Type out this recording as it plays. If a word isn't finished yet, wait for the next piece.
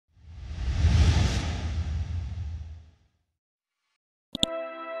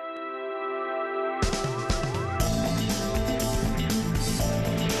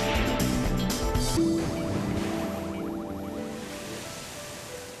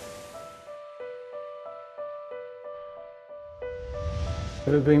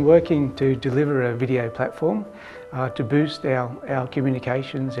We've been working to deliver a video platform to boost our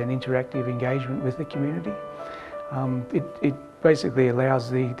communications and interactive engagement with the community. It basically allows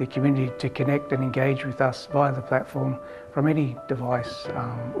the community to connect and engage with us via the platform from any device,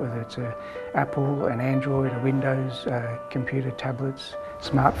 whether it's an Apple, an Android, a Windows, computer, tablets,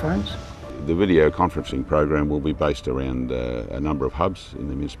 smartphones. The video conferencing program will be based around a number of hubs in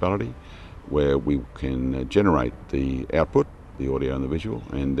the municipality where we can generate the output, the audio and the visual,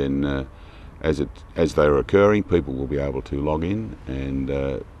 and then as they're occurring, people will be able to log in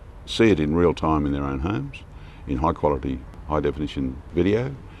and see it in real time in their own homes, in high quality, high definition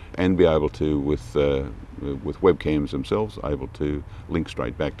video, and be able to, with webcams themselves, able to link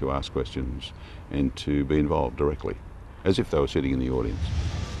straight back to ask questions and to be involved directly, as if they were sitting in the audience.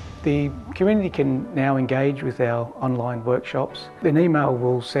 The community can now engage with our online workshops. An email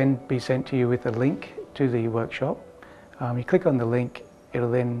will be sent to you with a link to the workshop. You click on the link,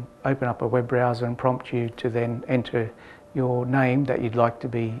 it'll then open up a web browser and prompt you to then enter your name that you'd like to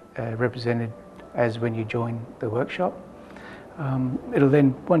be represented as when you join the workshop. It'll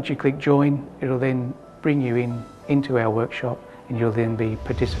then, once you click join, it'll then bring you into our workshop and you'll then be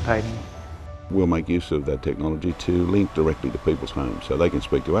participating. We'll make use of that technology to link directly to people's homes so they can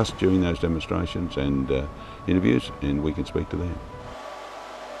speak to us during those demonstrations and interviews, and we can speak to them.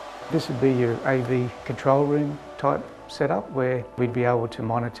 This would be your AV control room type setup where we'd be able to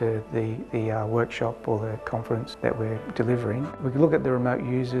monitor the workshop or the conference that we're delivering. We could look at the remote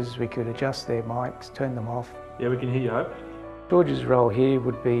users, we could adjust their mics, turn them off. Yeah, we can hear you, Hope. George's role here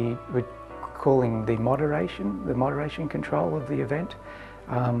would be calling the moderation control of the event.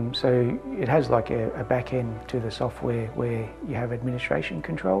 So it has like a back end to the software where you have administration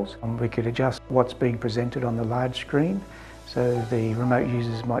controls. We could adjust what's being presented on the large screen. So the remote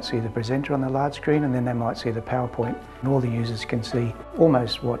users might see the presenter on the large screen and then they might see the PowerPoint. And all the users can see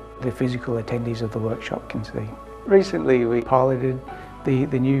almost what the physical attendees of the workshop can see. Recently we piloted the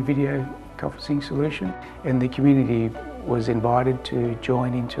new video conferencing solution and the community was invited to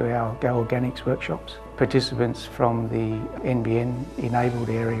join into our Go Organics workshops. Participants from the NBN enabled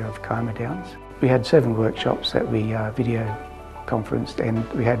area of Kiama Downs. We had 7 workshops that we video conferenced, and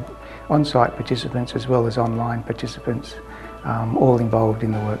we had on-site participants as well as online participants all involved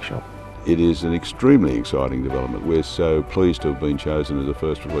in the workshop. It is an extremely exciting development. We're so pleased to have been chosen as a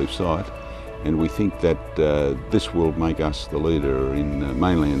first relief site, and we think that this will make us the leader in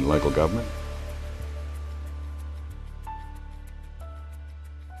mainland local government.